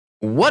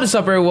What is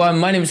up everyone,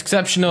 my name is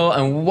Exceptional,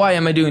 and why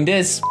am I doing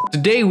this?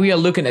 Today we are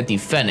looking at the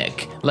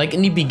Fennec. Like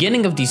in the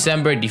beginning of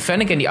December, the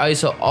Fennec and the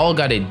ISO all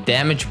got a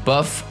damage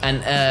buff,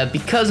 and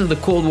because of the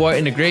Cold War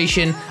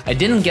integration, I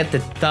didn't get the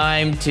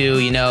time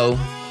to,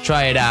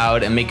 try it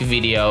out and make a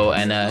video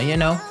and,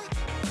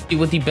 see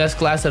what the best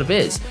class setup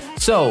is.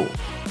 So,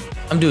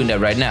 I'm doing that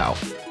right now.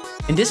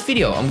 In this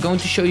video, I'm going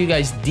to show you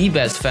guys the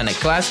best Fennec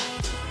class.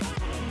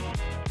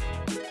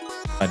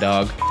 My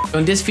dog. So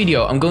in this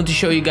video, I'm going to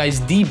show you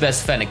guys the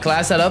best Fennec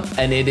class setup,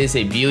 and it is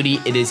a beauty.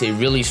 It is a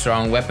really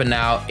strong weapon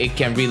now. It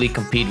can really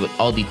compete with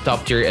all the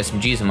top tier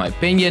SMGs in my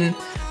opinion.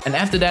 And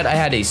after that, I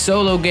had a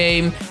solo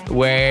game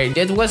where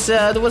it was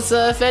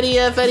a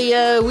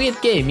very weird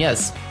game.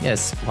 Yes.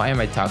 Why am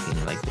I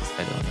talking like this?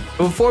 I don't know.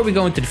 But before we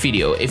go into the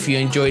video, if you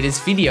enjoyed this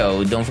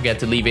video, don't forget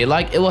to leave a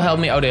like. It will help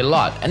me out a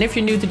lot. And if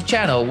you're new to the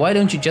channel, why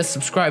don't you just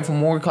subscribe for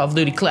more Call of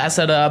Duty class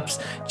setups,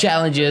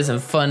 challenges,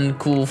 and fun,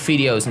 cool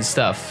videos and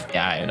stuff.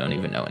 Yeah, I don't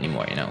even know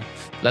anymore,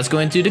 Let's go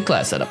into the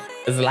class setup.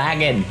 It's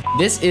lagging.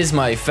 This is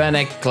my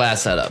Fennec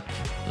class setup.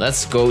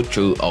 Let's go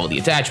through all the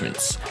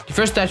attachments. The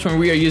first attachment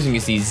we are using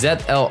is the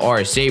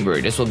ZLR Saber.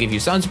 This will give you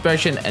sound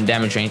suppression and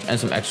damage range and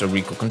some extra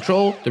recoil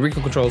control. The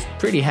recoil control is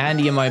pretty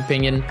handy in my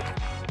opinion.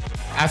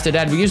 After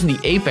that, we're using the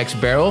Apex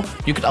barrel.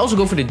 You could also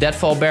go for the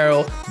Deadfall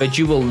barrel, but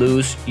you will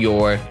lose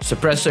your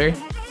suppressor.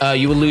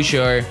 You will lose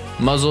your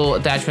muzzle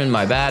attachment,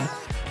 my bad.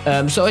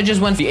 So I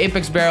just went for the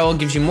Apex barrel,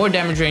 gives you more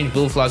damage range,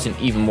 bullet flaws, and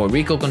even more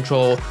recoil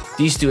control.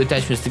 These two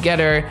attachments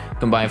together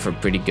combine for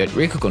pretty good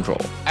recoil control.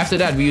 After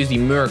that, we use the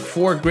Merc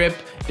 4 grip.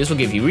 This will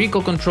give you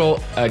recoil control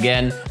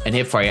again and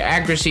hipfire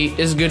accuracy.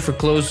 This is good for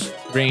close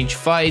range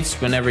fights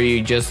whenever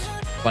you just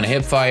want to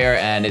hipfire,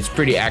 and it's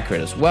pretty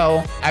accurate as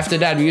well. After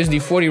that, we use the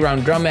 40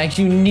 round drum mags.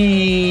 You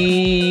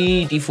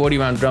need the 40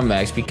 round drum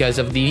mags because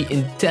of the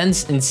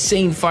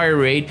insane fire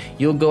rate.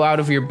 You'll go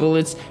out of your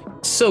bullets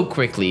so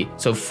quickly,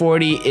 so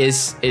 40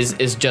 is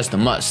just a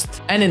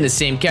must. And in the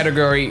same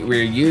category,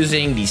 we're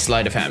using the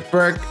sleight of hand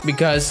perk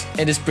because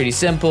it is pretty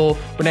simple.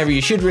 Whenever you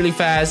shoot really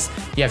fast,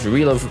 you have to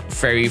reload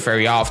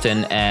very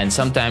often, and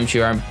sometimes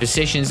you are in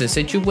positions and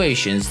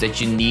situations that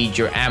you need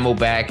your ammo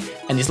back,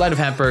 and the sleight of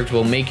hand perk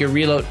will make your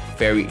reload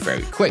very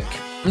quick.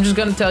 I'm just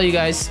gonna tell you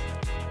guys,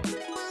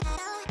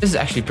 this is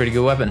actually a pretty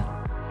good weapon.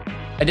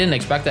 I didn't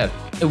expect that.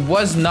 It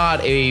was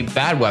not a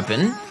bad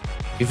weapon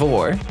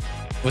before.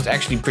 Was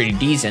actually pretty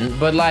decent,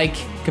 but like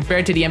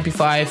compared to the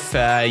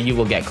MP5, you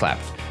will get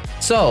clapped.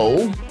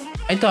 So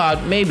I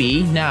thought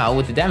maybe now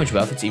with the damage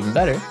buff, it's even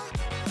better.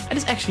 And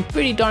it's actually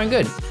pretty darn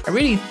good. I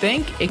really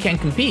think it can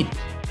compete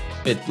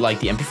with like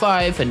the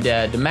MP5 and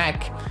the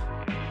Mac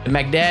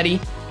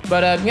Daddy.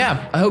 But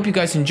yeah, I hope you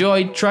guys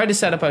enjoyed. Try to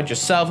set up out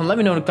yourself and let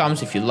me know in the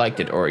comments if you liked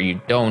it or you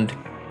don't.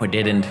 Or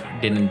didn't.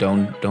 And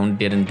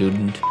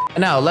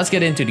now let's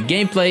get into the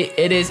gameplay.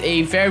 It is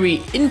a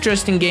very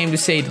interesting game to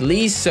say the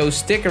least, so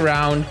stick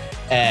around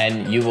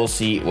and you will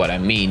see what I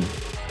mean.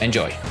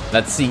 Enjoy.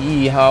 Let's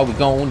see how we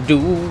gonna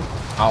do.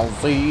 I'll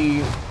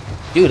see.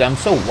 Dude, I'm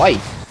so white.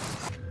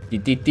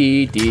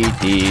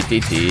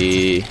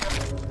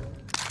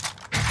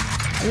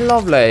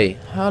 Lovely.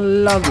 How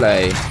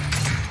lovely.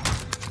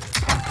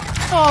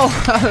 Oh,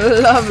 how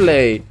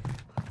lovely.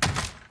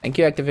 Thank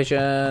you,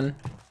 Activision.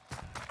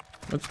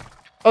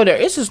 Oh, there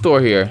is a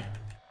store here.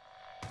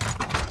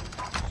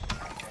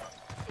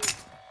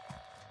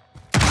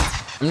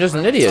 I'm just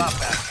an idiot.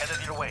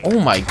 Oh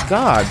my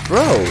god,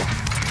 bro.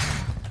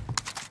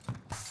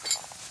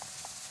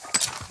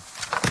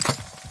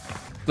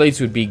 Plates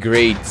would be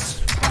great.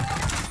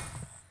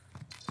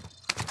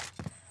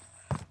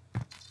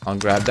 I'll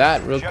grab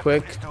that real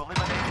quick.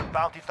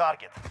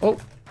 Oh.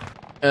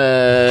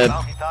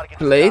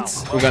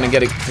 Plates. We're gonna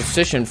get a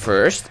position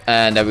first,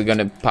 and then we're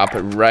gonna pop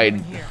it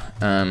right.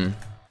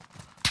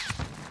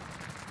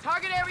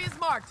 Target area is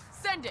marked.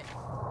 Send it.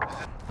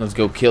 Let's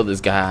go kill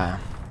this guy.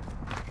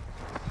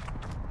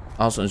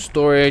 Also in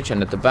storage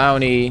and at the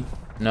bounty.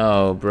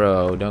 No,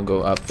 bro, don't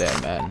go up there,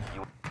 man.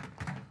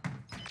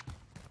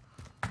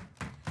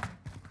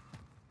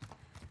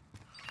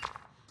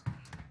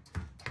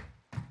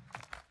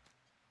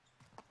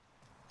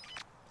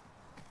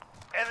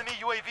 Enemy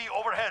UAV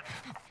overhead.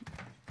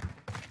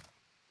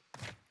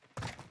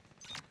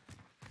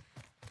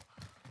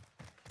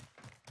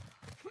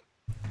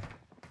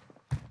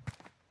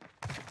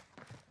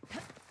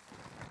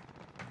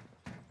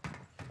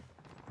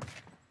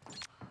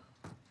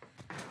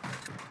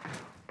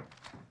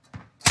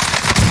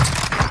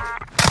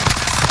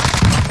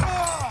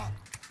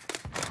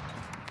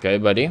 Okay,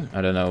 buddy.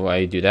 I don't know why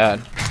you do that.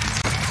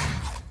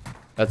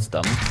 That's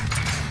dumb.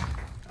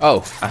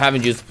 Oh, I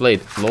haven't used the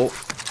plate. Lol.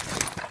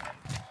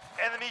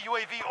 Enemy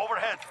UAV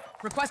overhead.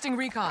 Requesting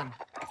recon.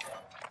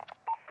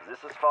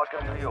 This is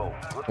Falcon 3-0.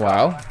 Good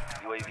Wow. time.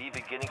 UAV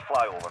beginning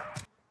flyover.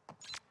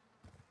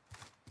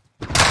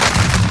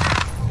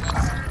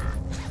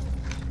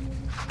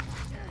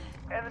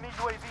 Enemy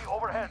UAV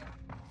overhead.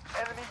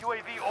 Enemy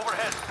UAV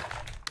overhead.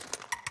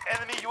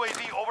 Enemy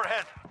UAV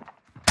overhead.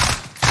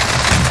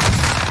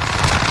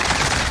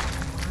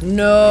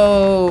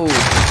 No.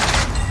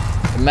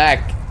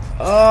 Mac.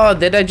 Oh,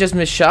 did I just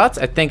miss shots?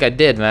 I think I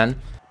did,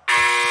 man.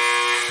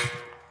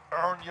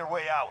 Earn your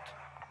way out.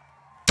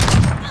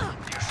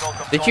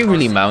 Did you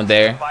really mount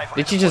there?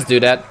 Did you just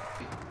do that?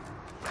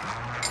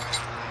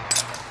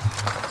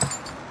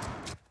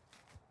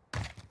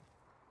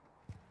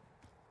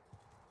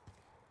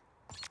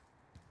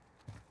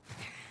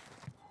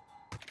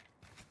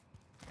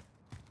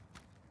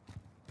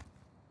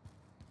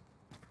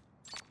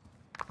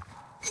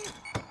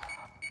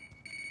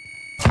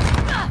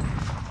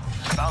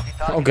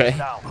 Okay,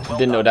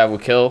 didn't know that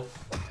would kill.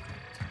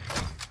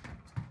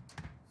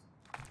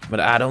 But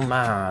I don't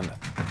mind.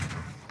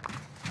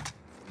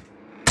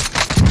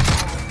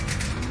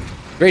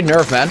 Great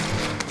nerf, man.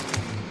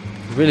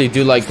 Really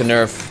do like the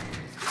nerf.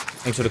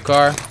 Thanks for the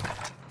car.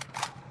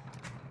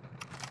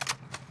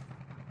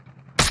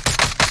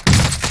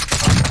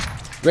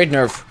 Great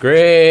nerf.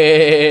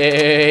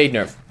 Great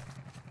nerf.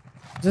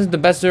 This is the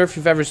best nerf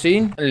you've ever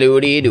seen.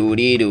 Loody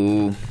doody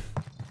doo.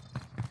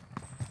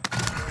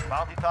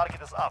 Bounty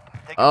target is up.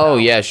 Take it Oh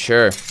down. yeah,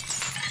 sure.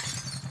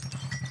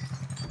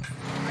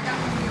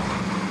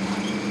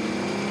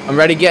 I'm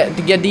ready to get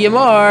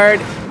DMR'd.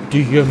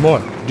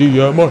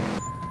 DMR.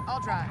 I'll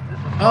drive.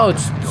 Oh,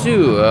 it's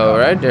two. All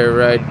right, they're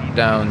right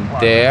down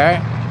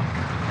there.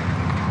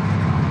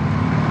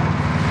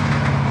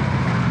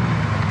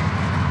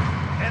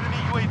 Enemy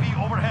UAV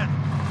overhead.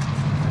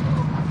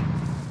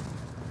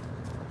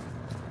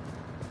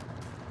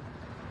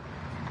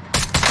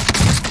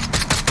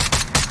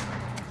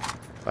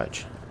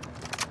 Fudge.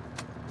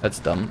 That's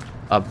dumb.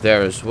 Up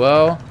there as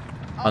well.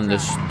 On the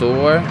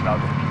store. About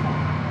the people.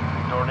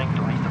 Returning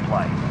to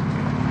resupply.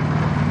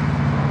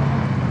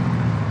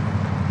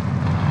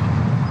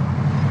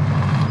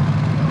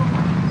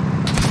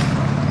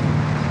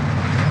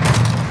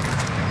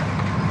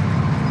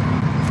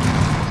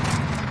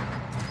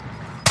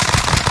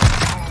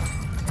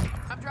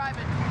 I'm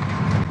driving.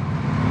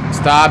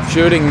 Stop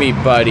shooting me,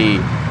 buddy.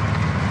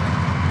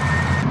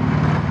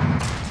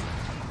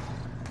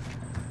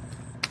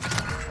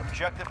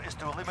 Objective is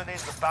to eliminate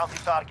the bounty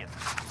target.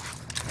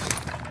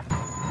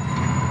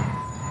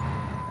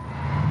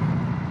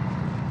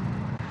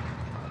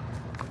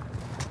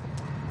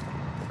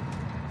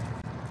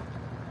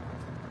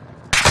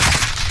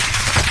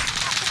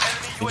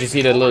 Did you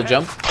see that little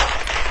jump?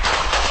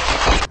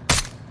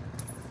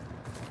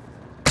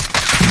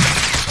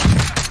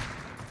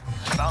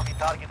 Bounty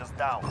target is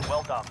down.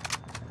 Well done.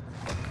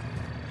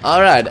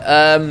 Alright,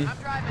 I'm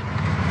driving.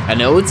 I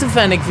know it's a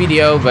Fennec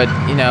video, but,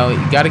 you know,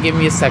 you gotta give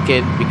me a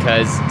second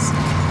because,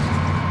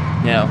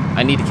 you know,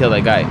 I need to kill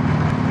that guy.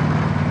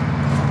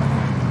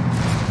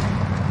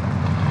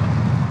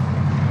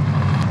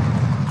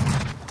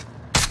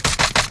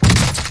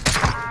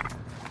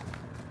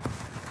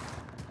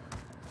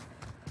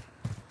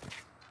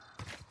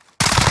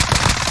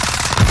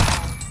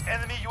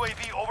 Enemy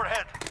UAV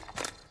overhead.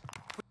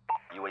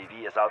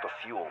 UAV is out of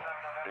fuel.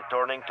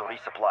 Returning to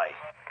resupply.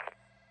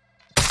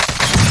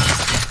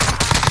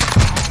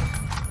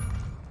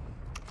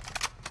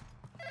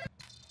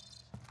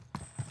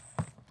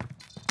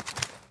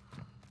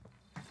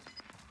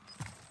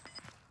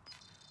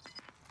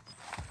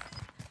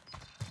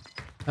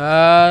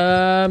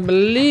 I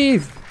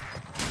believe.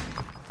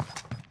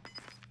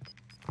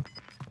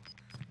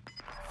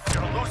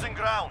 You're losing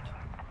ground.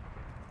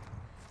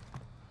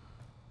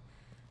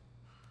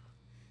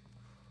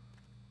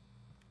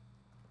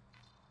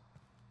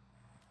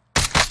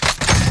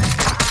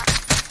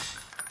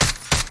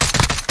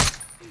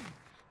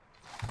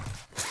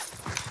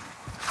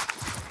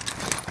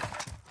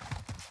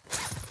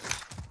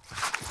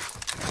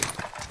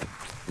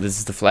 This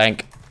is the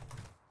flank.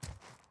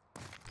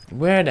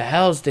 Where the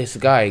hell is this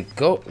guy?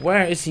 Go.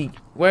 Where is he?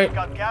 Where?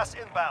 Got gas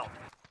inbound.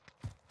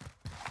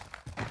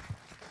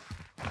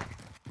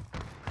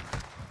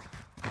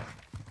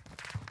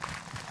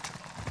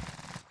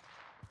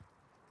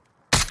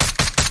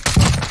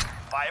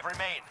 Five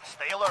remain.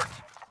 Stay alert.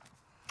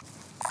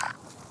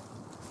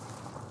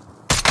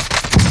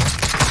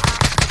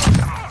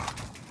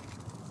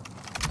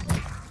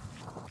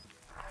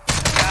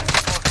 Gas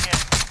is closing in.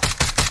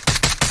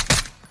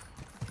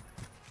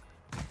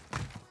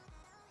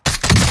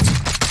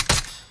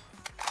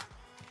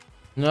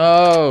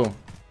 No.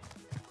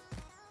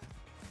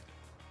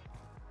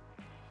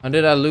 How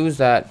did I lose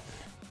that?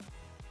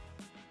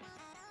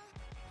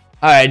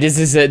 All right, this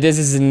is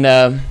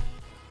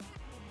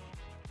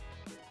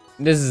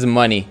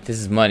money. This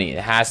is money. It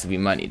has to be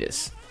money.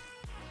 This.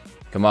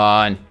 Come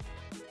on.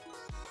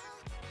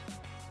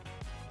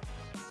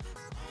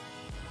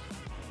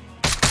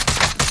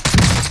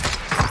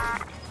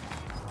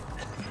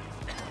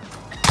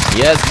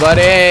 Yes,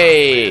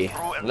 buddy.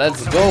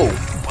 Let's go.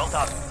 Well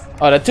done.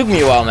 Oh, that took me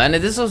a while, man.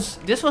 This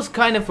was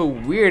kind of a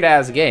weird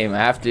ass game. I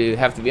have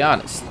to be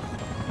honest.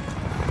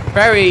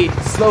 Very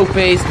slow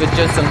pace, but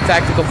just some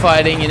tactical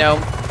fighting, you know.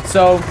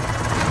 So,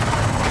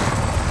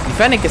 the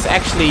Fennec is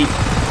actually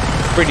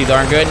pretty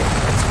darn good.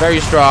 It's very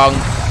strong.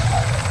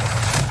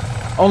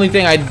 Only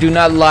thing I do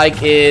not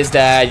like is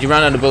that you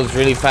run out of bullets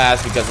really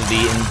fast because of the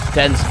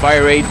intense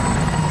fire rate.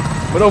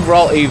 But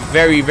overall, a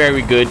very,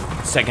 very good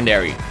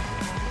secondary.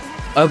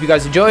 I hope you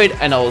guys enjoyed,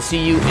 and I will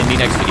see you in the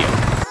next video.